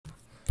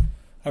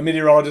I'm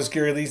meteorologist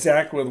Gary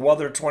Lezak with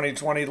Weather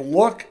 2020.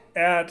 Look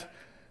at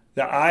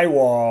the eye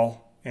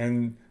wall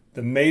and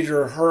the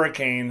major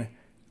hurricane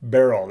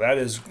Beryl. That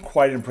is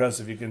quite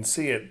impressive. You can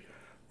see it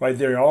right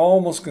there. You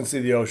almost can see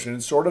the ocean.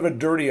 It's sort of a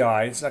dirty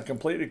eye. It's not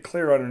completely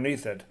clear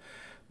underneath it.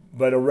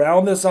 But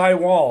around this eye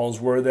wall is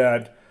where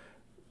that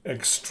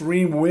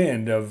extreme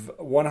wind of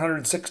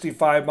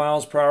 165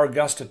 miles per hour,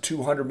 gust to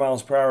 200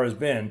 miles per hour has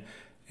been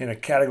in a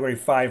Category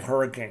 5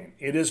 hurricane.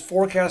 It is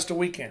forecast to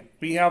weaken.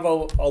 We have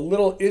a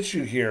little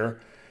issue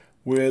here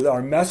with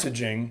our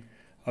messaging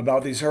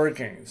about these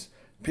hurricanes.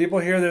 People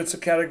hear that it's a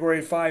Category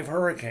 5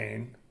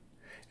 hurricane,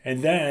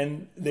 and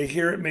then they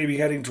hear it maybe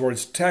heading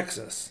towards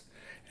Texas,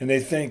 and they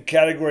think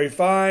Category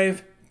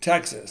 5,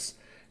 Texas.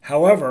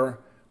 However,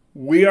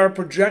 we are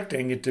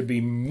projecting it to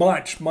be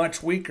much,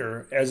 much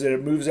weaker as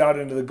it moves out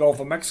into the Gulf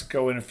of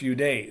Mexico in a few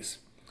days.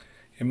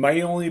 It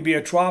may only be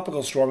a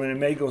tropical storm, and it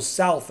may go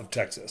south of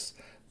Texas.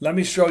 Let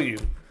me show you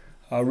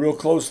real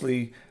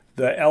closely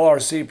the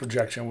LRC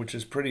projection, which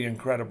is pretty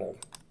incredible.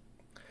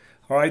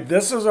 All right,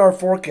 this is our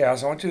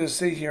forecast. I want you to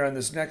see here on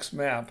this next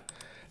map.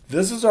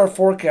 This is our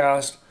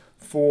forecast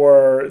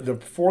for the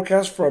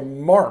forecast from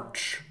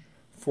March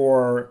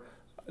for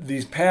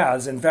these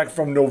paths. In fact,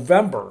 from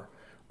November,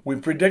 we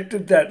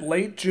predicted that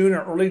late June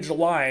or early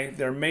July,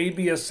 there may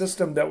be a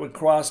system that would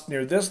cross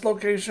near this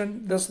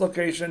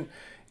location,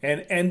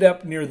 and end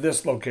up near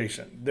this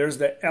location. There's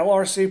the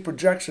LRC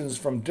projections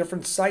from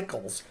different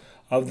cycles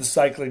of the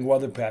cycling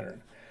weather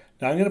pattern.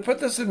 Now I'm going to put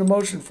this into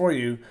motion for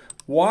you.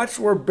 Watch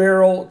where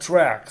Beryl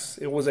tracks.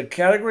 It was a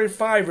Category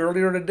 5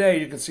 earlier today.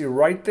 You can see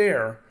right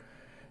there.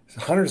 It's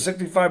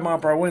 165 mile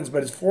per hour winds,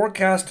 but it's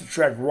forecast to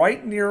track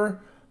right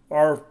near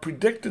our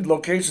predicted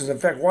locations. In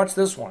fact, watch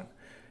this one.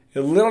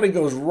 It literally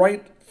goes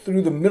right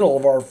through the middle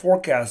of our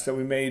forecast that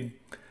we made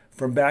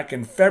from back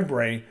in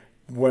February,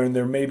 when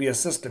there may be a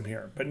system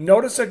here. But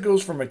notice it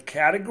goes from a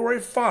Category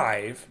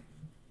 5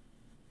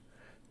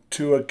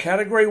 to a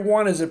Category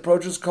 1 as it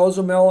approaches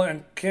Cozumel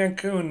and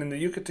Cancun in the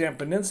Yucatan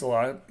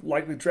Peninsula,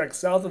 likely tracks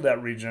south of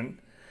that region,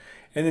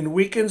 and then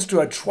weakens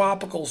to a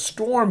tropical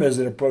storm as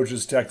it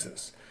approaches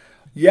Texas.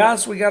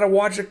 Yes, we got to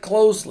watch it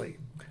closely,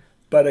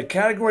 but a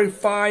Category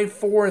 5,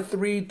 4,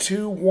 3,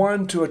 2,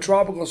 1 to a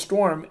tropical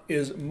storm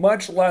is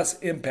much less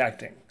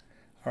impacting,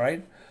 all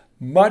right?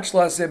 Much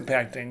less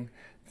impacting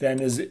than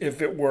as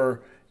if it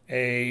were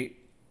a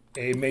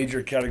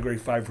major Category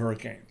 5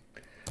 hurricane.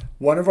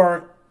 One of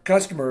our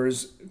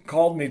customers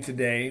called me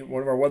today,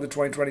 one of our Weather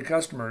 2020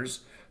 customers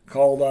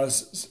called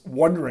us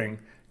wondering,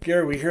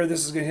 Gary, we hear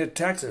this is going to hit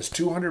Texas,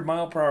 200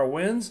 mile per hour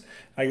winds.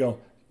 I go,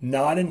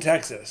 not in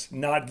Texas,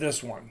 not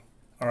this one,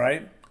 all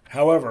right?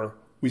 However,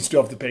 we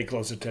still have to pay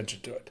close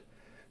attention to it.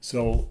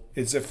 So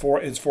it's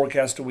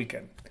forecast to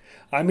weaken.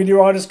 I'm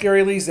meteorologist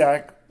Gary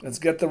Lezak. Let's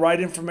get the right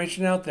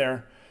information out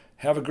there.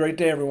 Have a great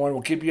day, everyone.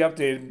 We'll keep you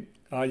updated.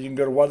 You can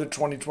go to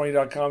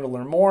weather2020.com to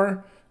learn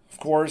more, of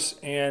course,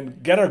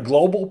 and get our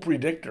global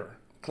predictor.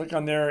 Click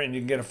on there, and you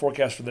can get a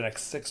forecast for the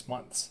next 6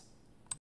 months.